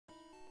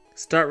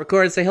Start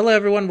record. Say hello,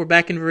 everyone. We're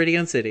back in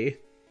Viridian City.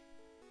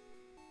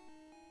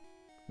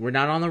 We're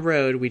not on the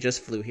road. We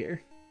just flew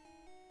here.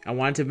 I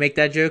wanted to make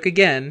that joke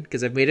again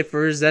because I've made it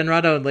for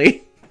Zenrod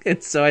only,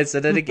 and so I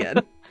said it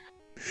again.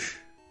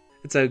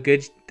 It's a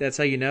good. That's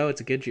how you know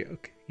it's a good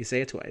joke. You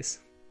say it twice.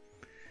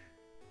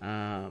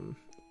 Damn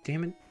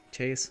it,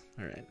 Chase.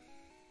 All right.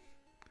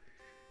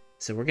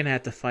 So we're gonna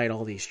have to fight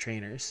all these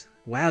trainers.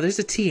 Wow, there's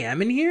a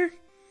TM in here.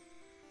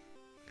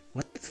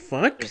 What the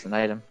fuck? There's an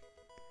item.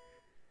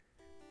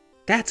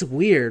 That's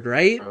weird,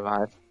 right?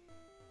 Revive.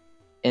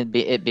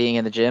 It being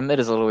in the gym, it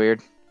is a little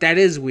weird. That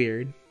is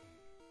weird.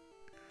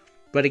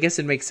 But I guess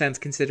it makes sense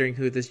considering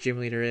who this gym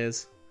leader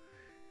is.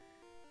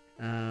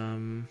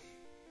 Who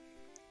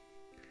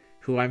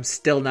I'm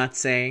still not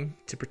saying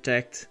to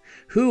protect.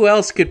 Who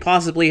else could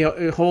possibly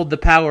hold the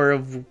power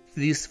of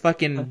these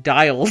fucking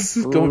dials?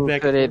 Going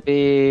back. Who could it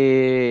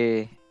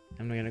be?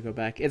 I'm not gonna go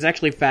back. It's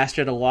actually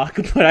faster to walk,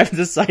 but I've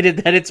decided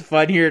that it's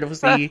fun here to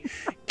see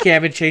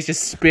Cam and Chase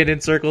just spin in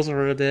circles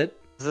for a bit.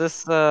 Is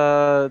this,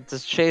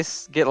 does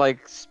Chase get,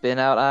 like, spin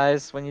out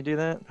eyes when you do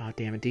that? Oh,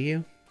 damn it. Do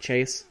you?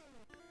 Chase?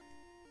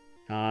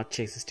 Oh,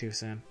 Chase is too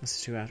soon. This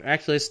is too after.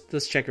 Actually,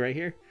 let's check it right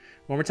here.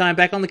 One more time,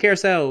 back on the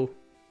carousel.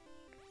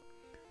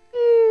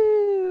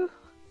 Ew.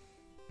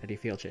 How do you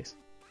feel, Chase?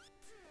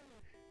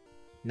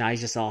 Nah,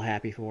 he's just all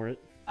happy for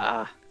it.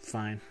 Ah.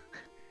 Fine.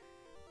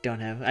 Don't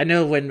have... I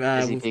know when...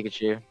 Busy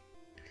Pikachu.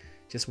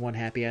 Just one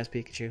happy-ass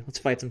Pikachu. Let's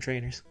fight some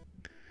trainers.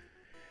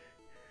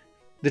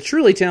 The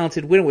truly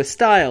talented win with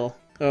style.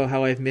 Oh,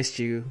 how I've missed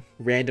you,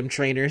 random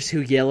trainers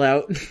who yell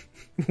out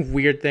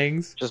weird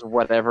things. Just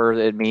whatever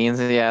it means.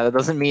 Yeah, that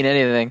doesn't mean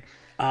anything.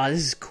 Ah,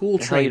 this is cool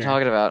What are you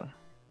talking about?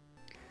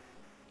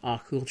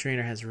 Ah, cool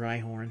trainer has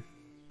Rhyhorn.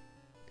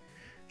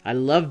 I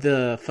love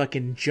the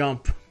fucking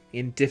jump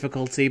in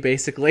difficulty,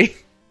 basically.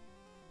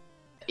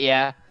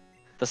 Yeah.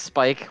 The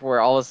spike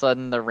where all of a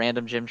sudden the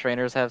random gym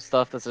trainers have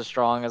stuff that's as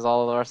strong as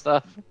all of our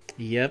stuff.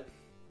 Yep.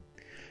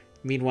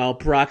 Meanwhile,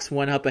 Brock's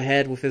one up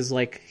ahead with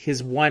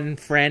his one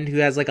friend who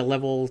has like a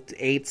level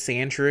 8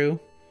 Sandshrew.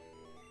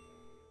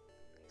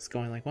 It's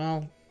going like,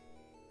 well,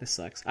 this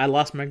sucks. I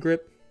lost my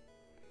grip.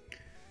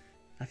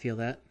 I feel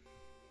that.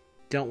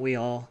 Don't we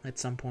all at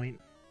some point?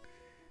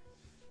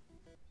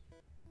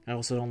 I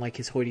also don't like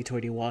his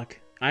hoity-toity walk.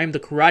 I am the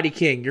Karate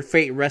King. Your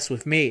fate rests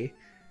with me.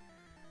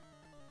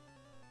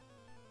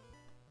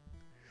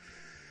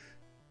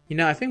 You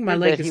know, I think my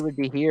leg is... he would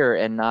be here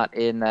and not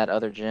in that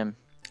other gym.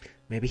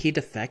 Maybe he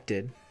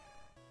defected.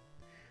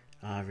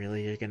 Aw,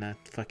 really? You're gonna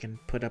fucking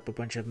put up a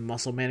bunch of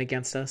muscle men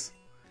against us?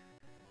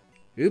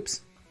 Oops.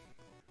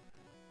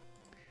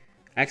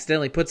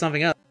 Accidentally put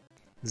something up.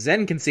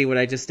 Zen can see what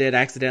I just did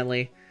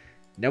accidentally.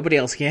 Nobody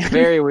else can.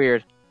 Very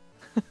weird.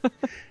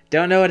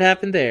 Don't know what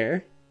happened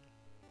there.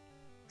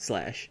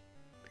 Slash.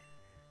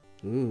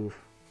 Ooh.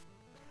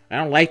 I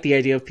don't like the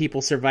idea of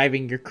people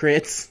surviving your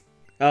crits.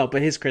 Oh,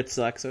 but his crits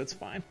suck, so it's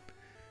fine.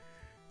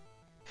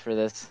 For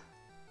this.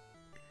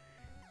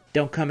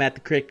 Don't come at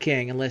the Crit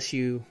King unless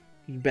you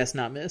best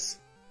not miss.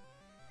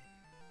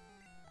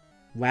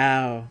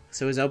 Wow.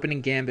 So his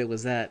opening gambit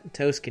was that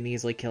Toast can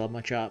easily kill him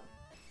Machop.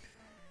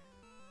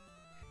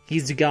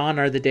 He's gone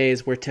are the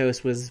days where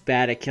Toast was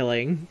bad at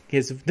killing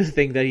the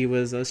thing that he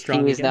was strong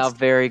against. He's now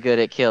very good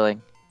at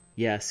killing.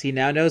 Yes, he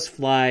now knows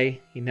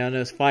Fly. He now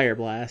knows Fire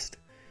Blast.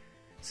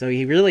 So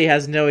he really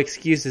has no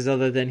excuses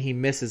other than he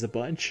misses a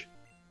bunch.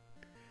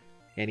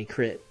 And he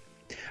crit.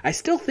 I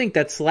still think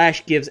that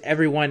Slash gives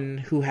everyone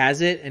who has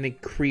it an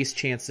increased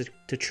chance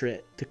to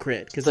crit.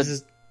 Because this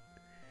is...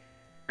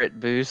 Crit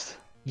boost?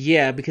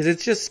 Yeah, because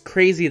it's just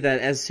crazy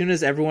that as soon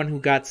as everyone who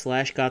got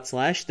Slash,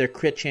 their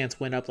crit chance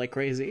went up like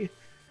crazy.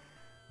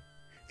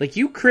 Like,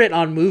 you crit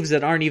on moves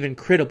that aren't even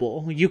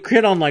critable. You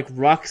crit on, like,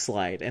 Rock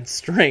Slide and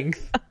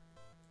Strength.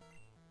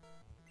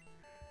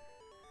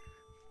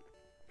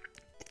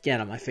 Get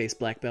out of my face,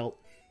 Black Belt.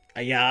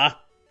 Ayah!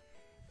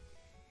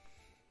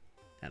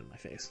 Out of my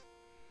face.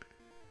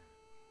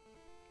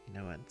 You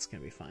know what? It's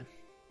gonna be fine.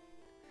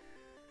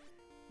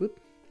 Whoop.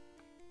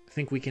 I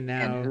think we can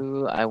now...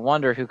 And I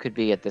wonder who could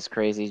be at this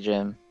crazy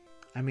gym.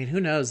 I mean, who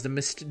knows?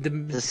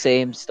 The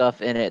same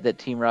stuff in it that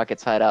Team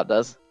Rocket's hideout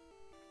does.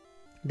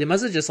 They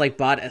must have just, like,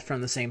 bought it from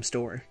the same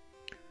store.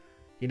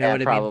 You know yeah,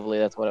 what I probably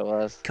mean? That's what it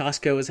was.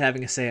 Costco was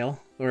having a sale.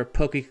 Or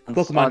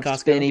Pokemon on Costco.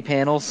 Spinny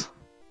panels.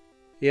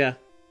 Yeah.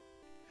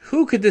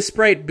 Who could this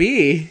sprite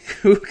be?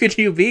 Who could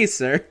you be,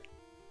 sir?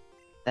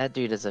 That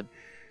dude is a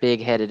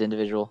big-headed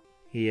individual.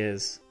 He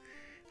is.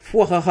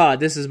 Fwahaha,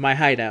 this is my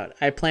hideout.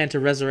 I plan to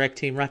resurrect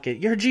Team Rocket.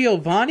 You're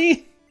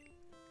Giovanni?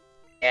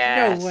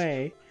 Yes. No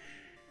way.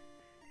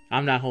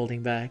 I'm not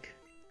holding back.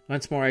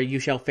 Once more, you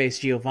shall face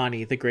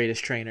Giovanni, the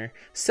greatest trainer.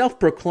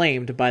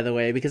 Self-proclaimed, by the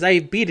way, because I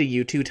beaten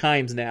you 2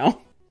 times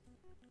now.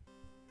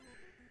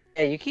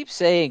 Yeah, you keep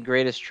saying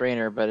greatest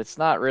trainer, but it's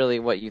not really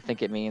what you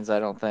think it means, I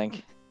don't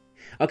think.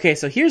 Okay,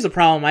 so here's a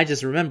problem I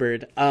just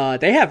remembered.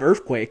 They have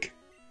Earthquake.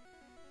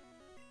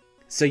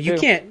 So you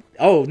can't...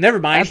 Oh, never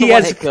mind. That's a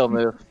one-hit kill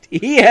move.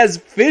 He has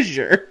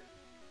Fissure.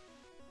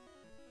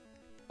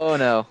 Oh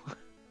no.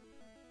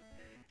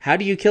 How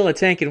do you kill a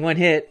tank in one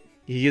hit?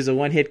 You use a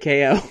one-hit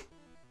KO.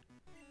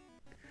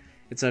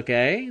 It's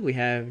okay. We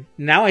have...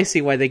 Now I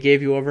see why they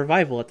gave you a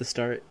revival at the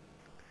start.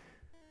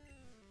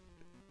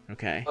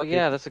 Okay. Oh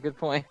yeah, that's a good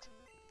point.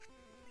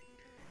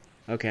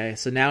 Okay,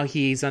 so now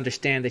he's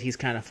understand that he's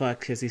kind of fucked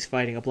because he's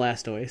fighting a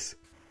Blastoise.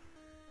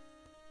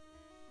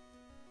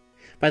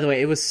 By the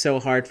way, it was so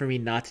hard for me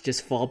not to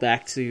just fall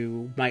back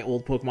to my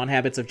old Pokemon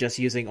habits of just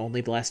using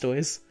only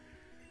Blastoise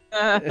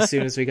as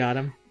soon as we got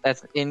him.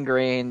 That's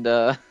ingrained.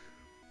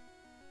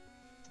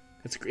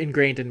 It's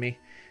ingrained in me.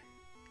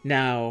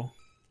 Now,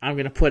 I'm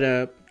going to put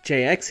up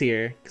JX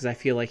here because I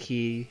feel like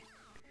he...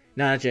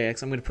 No, not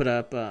JX. I'm going to put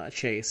up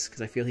Chase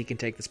because I feel he can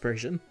take this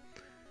Persian.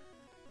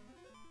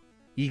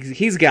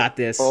 He's got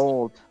this.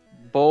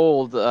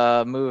 Bold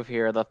move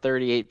here. The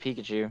 38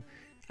 Pikachu.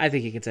 I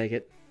think he can take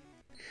it.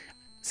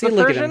 See, The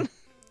look Persian? at him.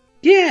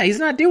 Yeah, he's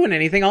not doing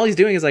anything. All he's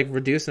doing is like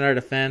reducing our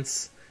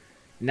defense.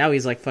 Now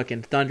he's like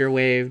fucking thunder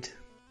waved.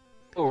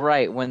 Oh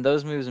right, when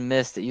those moves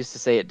missed, it used to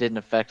say it didn't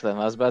affect them.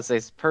 I was about to say,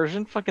 is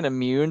Persian fucking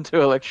immune to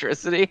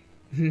electricity?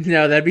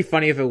 No, that'd be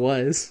funny if it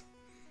was.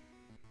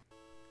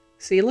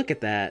 See, look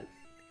at that.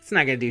 It's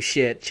not gonna do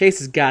shit. Chase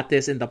has got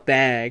this in the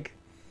bag.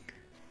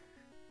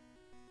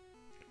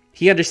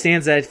 He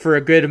understands that for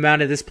a good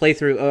amount of this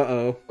playthrough.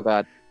 Oh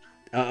god.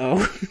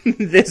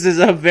 This is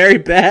a very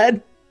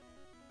bad.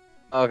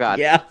 Oh god.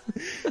 Yeah.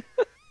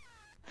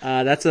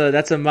 That's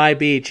a my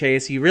B,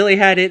 Chase. You really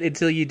had it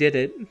until you did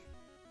it.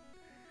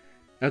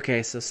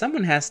 Okay, so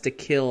someone has to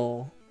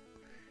kill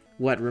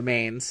what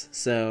remains.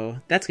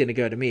 So that's gonna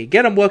go to me.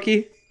 Get him,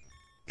 Wookie.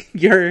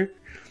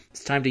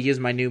 It's time to use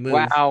my new move.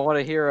 Wow, what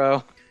a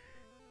hero.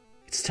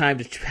 It's time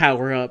to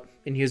power up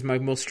and use my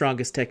most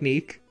strongest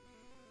technique.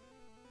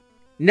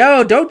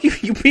 No, don't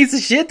you piece of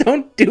shit.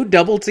 Don't do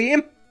double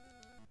team.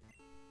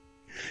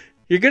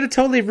 You're gonna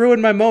totally ruin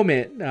my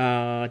moment.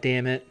 Oh,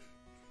 damn it.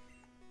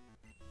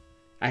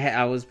 I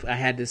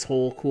had this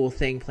whole cool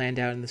thing planned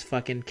out and this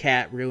fucking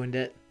cat ruined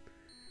it.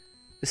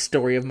 The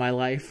story of my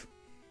life.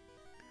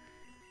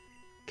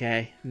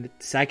 Okay,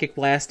 Psychic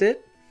Blast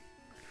it.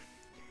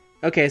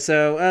 Okay,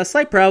 so a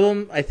slight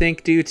problem, I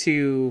think, due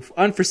to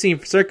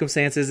unforeseen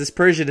circumstances. This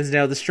Persian is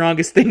now the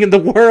strongest thing in the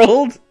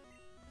world.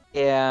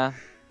 Yeah.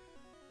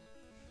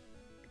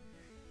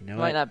 You know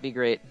Might not be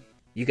great.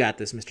 You got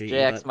this, Mr.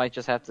 JX EatYaBut. might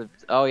just have to...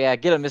 Oh yeah,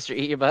 get him, Mr.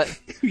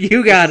 EatYaBut.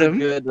 You got him.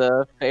 Good,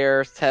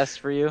 fair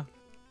test for you.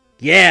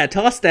 Yeah,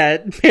 toss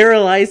that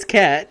paralyzed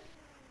cat.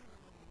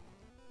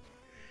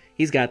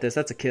 He's got this.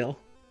 That's a kill.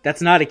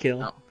 That's not a kill.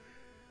 No.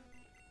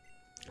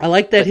 I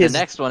like that But his... the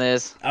next one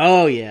is...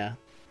 Oh, yeah.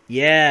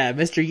 Yeah,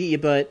 Mr.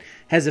 EatYaBut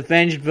has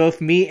avenged both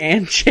me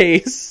and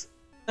Chase.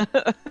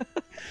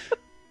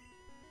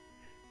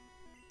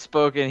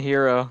 Spoken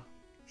hero.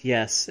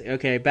 Yes.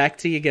 Okay, back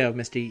to you go,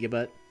 Mr.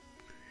 EatYaBut.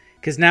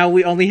 Because now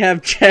we only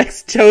have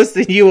Chex, Toast,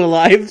 and you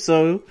alive,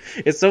 so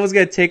if someone's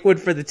going to take one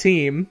for the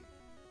team,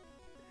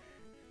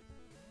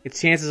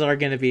 its chances are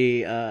going to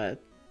be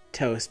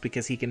Toast,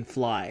 because he can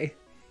fly.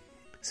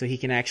 So he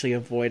can actually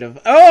avoid of...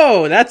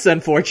 Oh, that's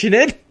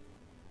unfortunate!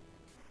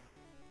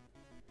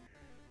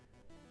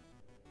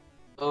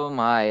 Oh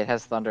my, it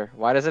has thunder.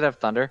 Why does it have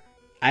thunder?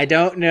 I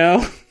don't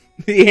know.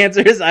 The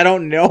answer is I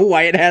don't know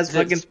why it has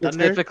fucking thunder.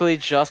 Specifically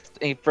just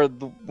for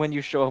when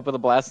you show up with a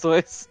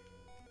Blastoise?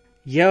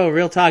 Yo,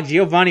 real talk,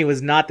 Giovanni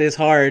was not this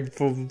hard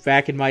from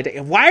back in my day.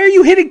 Why are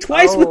you hitting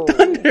twice with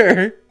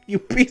thunder? You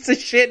piece of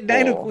shit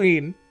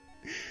Nidoqueen.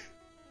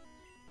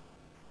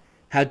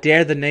 How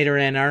dare the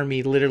Nidoran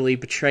army literally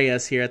betray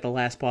us here at the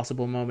last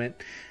possible moment.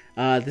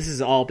 This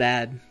is all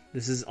bad.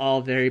 This is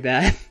all very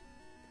bad.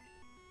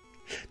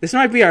 This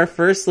might be our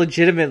first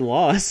legitimate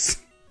loss.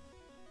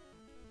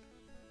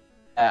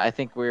 I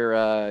think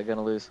we're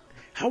gonna lose.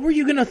 How are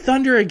you gonna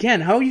thunder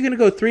again? How are you gonna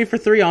go 3 for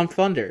 3 on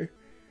thunder?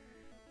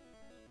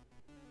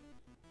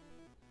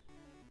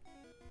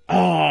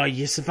 Oh,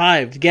 you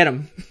survived. Get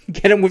him.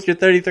 Get him with your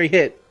 33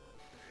 hit.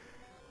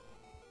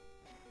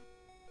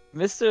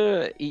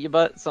 Mr.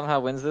 EatYaBut somehow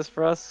wins this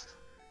for us.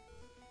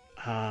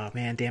 Oh,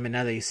 man, damn it,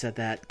 now that you said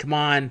that. Come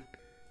on.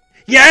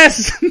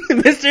 Yes!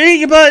 Mr.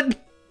 EatYaBut!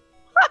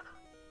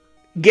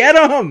 Get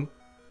him!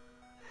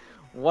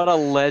 What a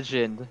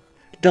legend.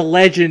 The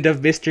legend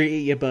of Mr.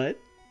 EatYaBut.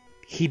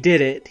 He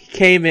did it. He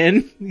came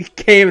in. He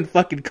came and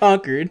fucking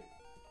conquered.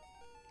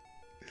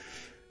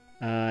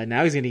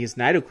 Now he's going to use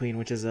Nidoqueen,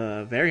 which is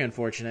very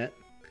unfortunate.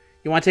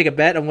 You want to take a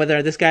bet on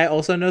whether this guy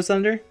also knows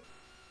Thunder?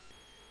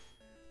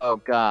 Oh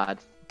god.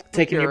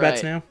 Taking your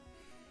bets now?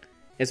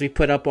 As we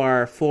put up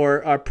our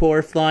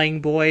poor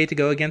flying boy to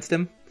go against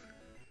him?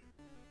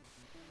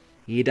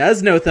 He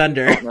does know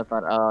Thunder.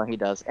 Oh, he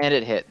does. And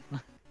it hit.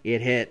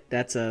 It hit.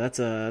 That's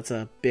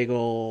a big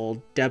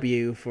old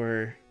W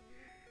for...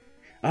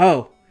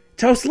 Oh!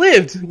 Toast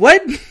lived!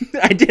 What?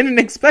 I didn't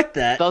expect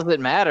that.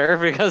 Doesn't matter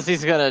because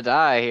he's gonna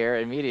die here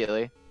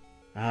immediately.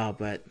 Oh,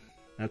 but...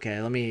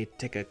 Okay, let me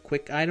take a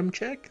quick item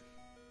check.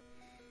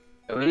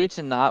 We need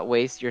to not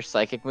waste your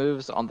psychic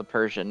moves on the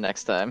Persian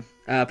next time.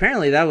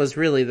 Apparently that was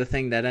really the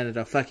thing that ended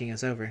up fucking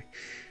us over.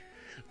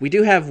 We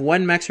do have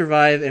one max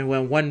revive and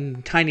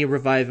one tiny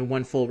revive and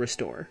one full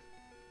restore.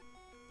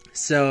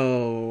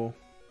 So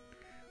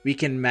we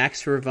can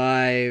max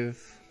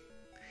revive.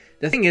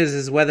 The thing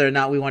is whether or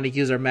not we want to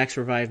use our max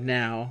revive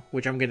now,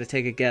 which I'm going to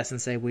take a guess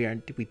and say we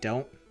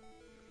don't.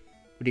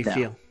 What do you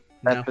feel?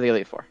 That's for the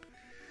Elite Four.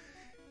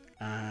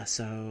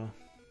 So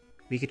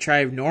we could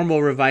try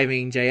normal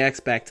reviving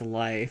JX back to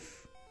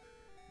life.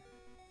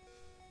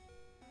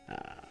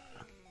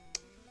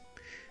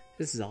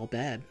 This is all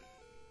bad.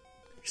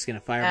 We're just going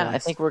to fire blast. I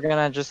think we're going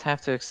to just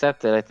have to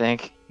accept it, I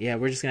think. Yeah,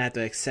 we're just going to have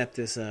to accept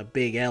this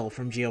big L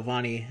from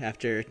Giovanni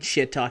after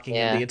shit-talking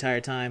him the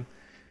entire time.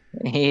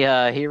 He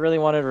really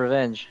wanted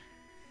revenge.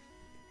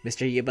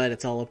 Mr. EatYaBut,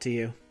 it's all up to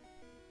you.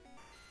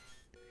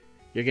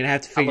 You're gonna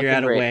have to figure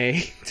out a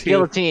way to...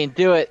 Guillotine,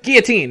 do it!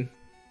 Guillotine!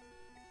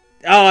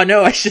 Oh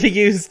no, I should have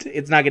used...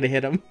 It's not gonna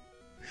hit him.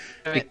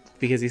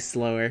 Because he's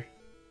slower.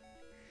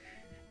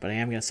 But I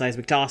am gonna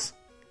seismic toss.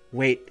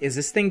 Wait, is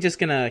this thing just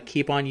gonna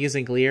keep on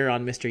using Glear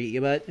on Mr.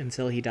 EatYaBut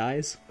until he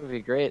dies? That would be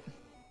great.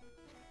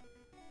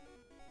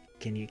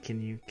 Can you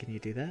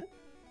do that?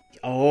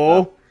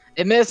 Oh!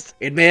 It missed!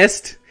 It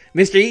missed!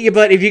 Mr.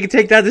 EatYaBut, if you can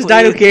take down this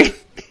Dino King,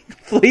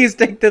 please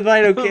take the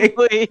Dino King.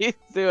 Please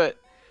do it.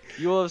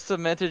 You will have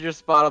cemented your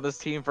spot on this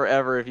team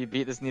forever if you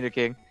beat this Nido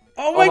King.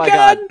 Oh my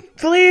god!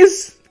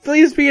 Please!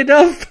 Please be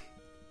enough!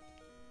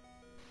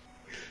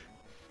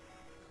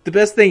 The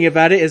best thing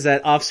about it is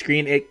that off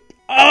screen it...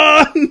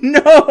 Oh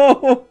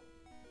no!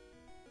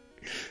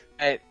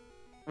 Alright,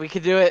 we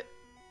can do it.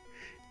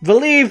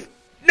 Believe!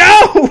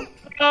 No!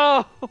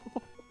 No!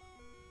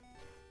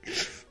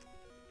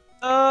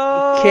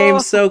 Oh! Came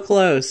so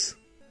close.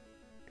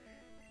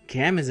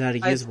 Cam is out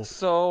of usable.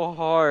 So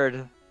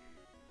hard.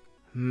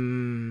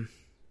 Oh,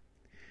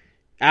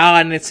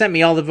 and it sent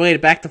me all the way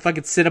back to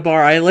fucking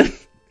Cinnabar Island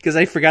because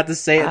I forgot to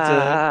say it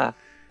to.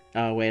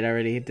 Oh wait, I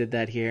already did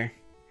that here.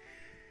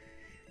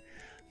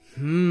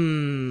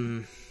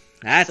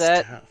 That's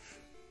tough.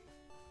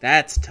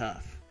 That's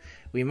tough.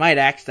 We might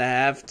I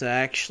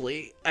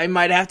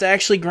might have to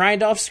actually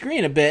grind off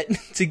screen a bit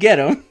to get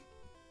him.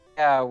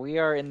 Yeah, we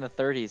are in the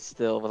 30s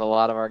still with a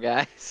lot of our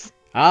guys.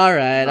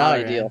 Alright,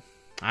 alright. Ideal.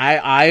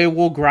 I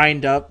will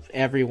grind up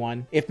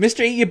everyone. If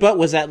Mr. EatYaBut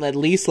was at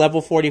least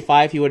level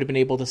 45, he would have been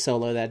able to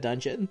solo that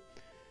dungeon.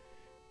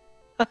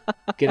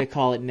 Gonna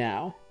call it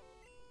now.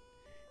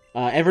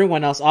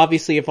 Everyone else,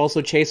 obviously, if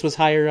also Chase was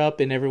higher up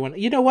and everyone...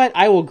 You know what?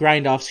 I will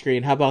grind off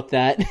screen. How about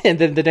that? And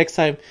then the next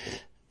time...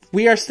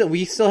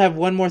 We still have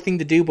one more thing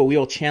to do, but we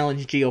will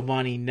challenge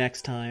Giovanni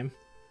next time.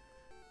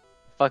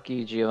 Fuck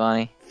you,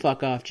 Giovanni.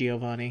 Fuck off,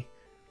 Giovanni.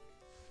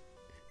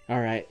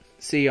 Alright.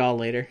 See y'all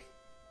later.